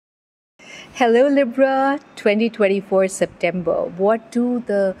Hello Libra, 2024 September. What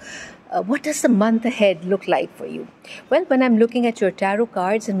does the month ahead look like for you? Well, when I'm looking at your tarot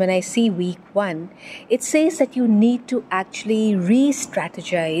cards and when I see week 1, it says that you need to actually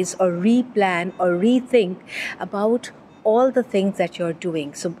re-strategize or replan or rethink about all the things that you're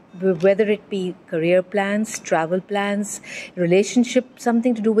doing. So whether it be career plans, travel plans, relationship,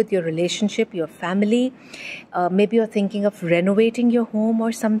 something to do with your relationship, your family, maybe you're thinking of renovating your home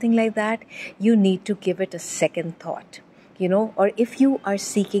or something like that, you need to give it a second thought. Or if you are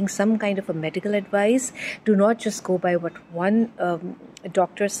seeking some kind of a medical advice, do not just go by what one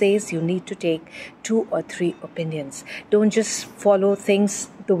doctor says. You need to take 2 or 3 opinions. Don't just follow things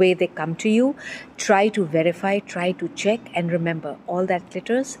the way they come to you. Try to verify, try to check, and remember, all that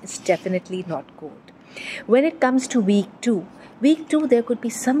glitters is definitely not gold. When it comes to week 2, there could be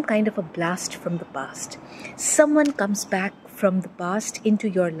some kind of a blast from the past. Someone comes back from the past into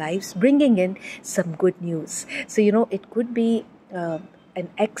your lives, bringing in some good news. So, it could be an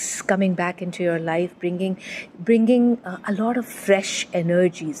ex coming back into your life, bringing a lot of fresh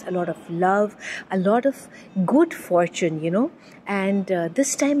energies, a lot of love, a lot of good fortune, and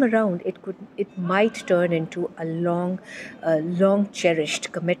this time around it might turn into a long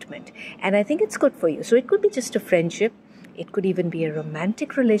cherished commitment, and I think it's good for you. So it could be just a friendship. It could even be a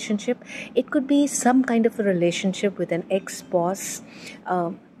romantic relationship. It could be some kind of a relationship with an ex-boss.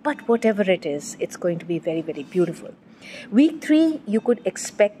 But whatever it is, it's going to be very, very beautiful. Week 3, you could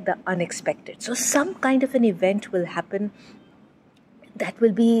expect the unexpected. So some kind of an event will happen that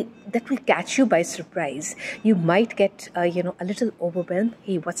will catch you by surprise. You might get, a little overwhelmed.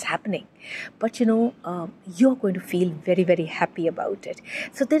 Hey, what's happening? But, you're going to feel very, very happy about it.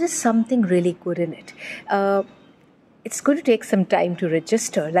 So there is something really good in it. It's going to take some time to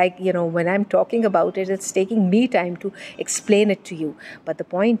register. Like, when I'm talking about it, it's taking me time to explain it to you. But the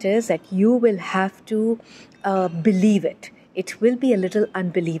point is that you will have to believe it. It will be a little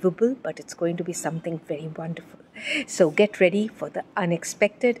unbelievable, but it's going to be something very wonderful. So get ready for the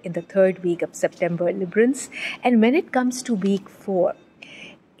unexpected in the 3rd week of September, Librans. And when it comes to week 4,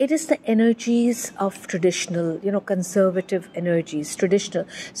 it is the energies of traditional, conservative energies, traditional.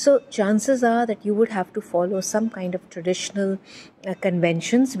 So chances are that you would have to follow some kind of traditional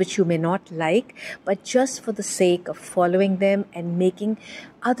conventions, which you may not like, but just for the sake of following them and making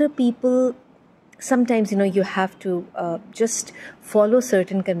other people. Sometimes, you have to just follow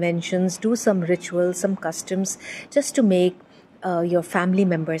certain conventions, do some rituals, some customs, just to make your family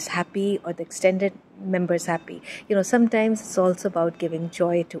members happy or the extended members happy. Sometimes it's also about giving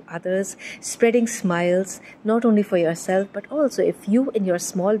joy to others, spreading smiles, not only for yourself, but also if you in your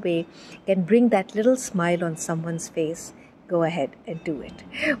small way can bring that little smile on someone's face, go ahead and do it.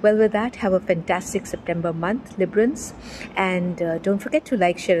 Well, with that, have a fantastic September month, Librans. And don't forget to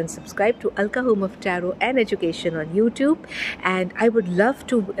like, share and subscribe to Alka Home of Tarot and Education on YouTube. And I would love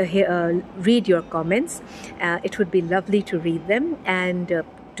to read your comments. It would be lovely to read them. And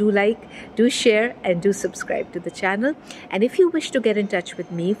do like, do share, and do subscribe to the channel. And if you wish to get in touch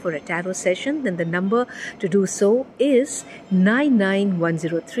with me for a tarot session, then the number to do so is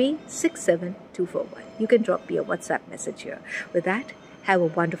 99103-67241. You can drop me a WhatsApp message here. With that, have a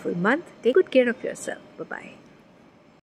wonderful month. Take good care of yourself. Bye-bye.